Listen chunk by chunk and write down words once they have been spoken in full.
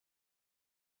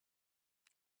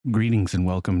Greetings and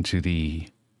welcome to the...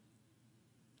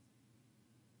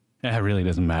 It really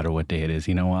doesn't matter what day it is.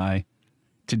 You know why?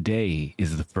 Today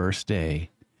is the first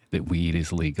day that weed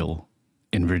is legal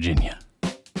in Virginia.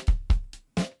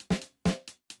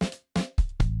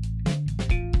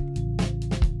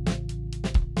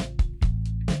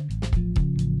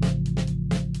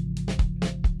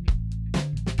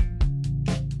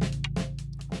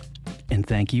 And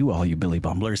thank you, all you Billy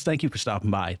Bumblers. Thank you for stopping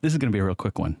by. This is going to be a real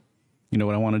quick one. You know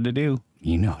what I wanted to do?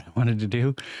 You know what I wanted to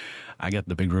do? I got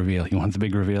the big reveal. You want the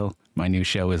big reveal? My new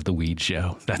show is The Weed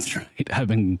Show. That's right. I've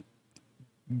been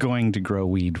going to grow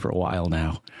weed for a while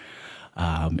now.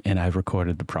 And I've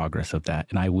recorded the progress of that.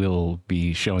 And I will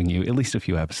be showing you at least a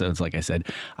few episodes. Like I said,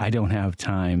 I don't have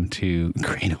time to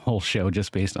create a whole show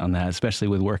just based on that, especially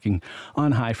with working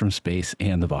on High from Space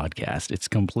and the Vodkast. It's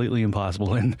completely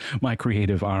impossible. And my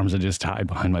creative arms are just tied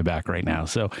behind my back right now.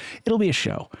 So it'll be a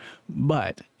show.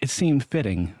 But it seemed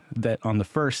fitting that on the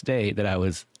first day that I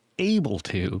was able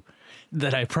to,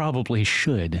 that I probably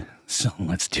should. So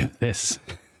let's do this.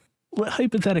 Well,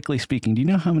 hypothetically speaking, do you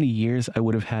know how many years I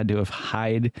would have had to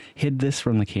have hid this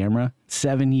from the camera?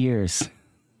 7 years.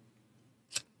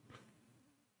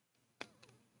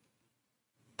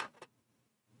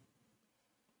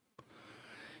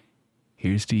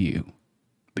 Here's to you,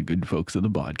 the good folks of the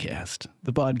Vodkast,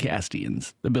 the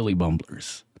Vodcastians, the Billy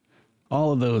Bumblers,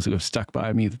 all of those who have stuck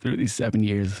by me through these 7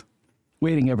 years,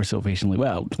 waiting ever so patiently.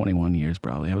 Well, 21 years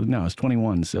probably. I was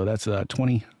 21, so that's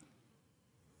 20...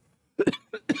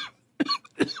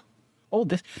 Oh,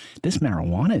 this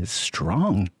marijuana is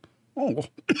strong. Oh,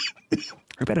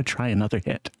 I better try another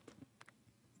hit.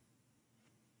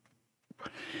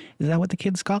 Is that what the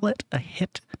kids call it? A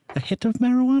hit of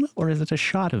marijuana? Or is it a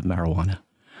shot of marijuana?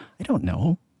 I don't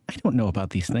know. I don't know about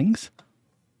these things.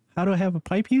 How do I have a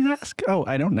pipe, you ask? Oh,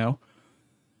 I don't know.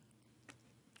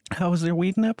 How is there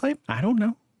weed in that pipe? I don't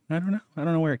know. I don't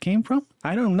know where it came from.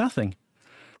 I don't know nothing.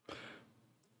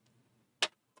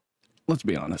 Let's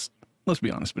be honest. Let's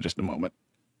be honest for just a moment.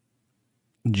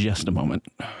 Just a moment.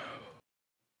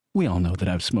 We all know that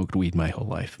I've smoked weed my whole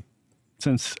life.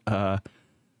 Since, I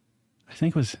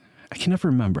think it was, I can never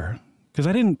remember, because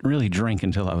I didn't really drink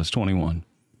until I was 21.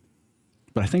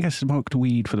 But I think I smoked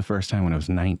weed for the first time when I was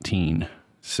 19.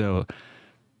 So,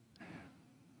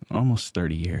 almost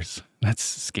 30 years. That's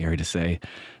scary to say.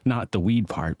 Not the weed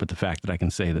part, but the fact that I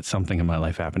can say that something in my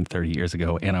life happened 30 years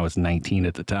ago and I was 19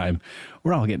 at the time.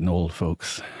 We're all getting old,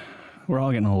 folks. We're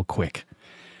all getting old quick.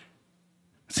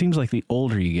 It seems like the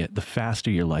older you get, the faster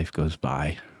your life goes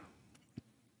by.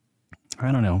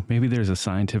 I don't know. Maybe there's a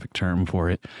scientific term for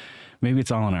it. Maybe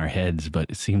it's all in our heads, but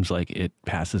it seems like it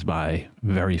passes by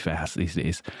very fast these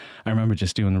days. I remember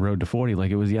just doing the road to 40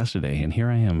 like it was yesterday, and here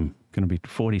I am going to be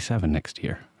 47 next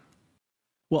year.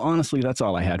 Well, honestly, that's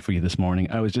all I had for you this morning.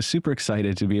 I was just super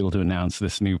excited to be able to announce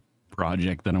this new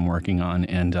project that I'm working on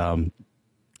and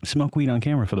smoke weed on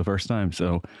camera for the first time,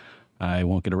 so I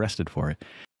won't get arrested for it.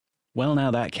 Well,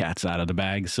 now that cat's out of the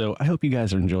bag, so I hope you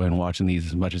guys are enjoying watching these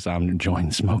as much as I'm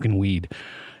enjoying smoking weed.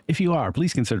 If you are,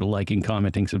 please consider liking,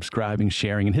 commenting, subscribing,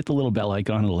 sharing, and hit the little bell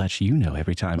icon. It'll let you know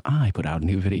every time I put out a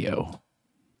new video.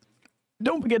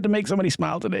 Don't forget to make somebody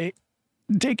smile today.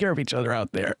 Take care of each other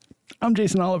out there. I'm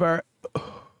Jason Oliver.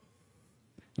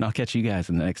 And I'll catch you guys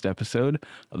in the next episode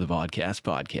of the Vodkast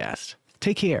podcast.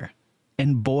 Take care,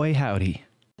 and boy howdy.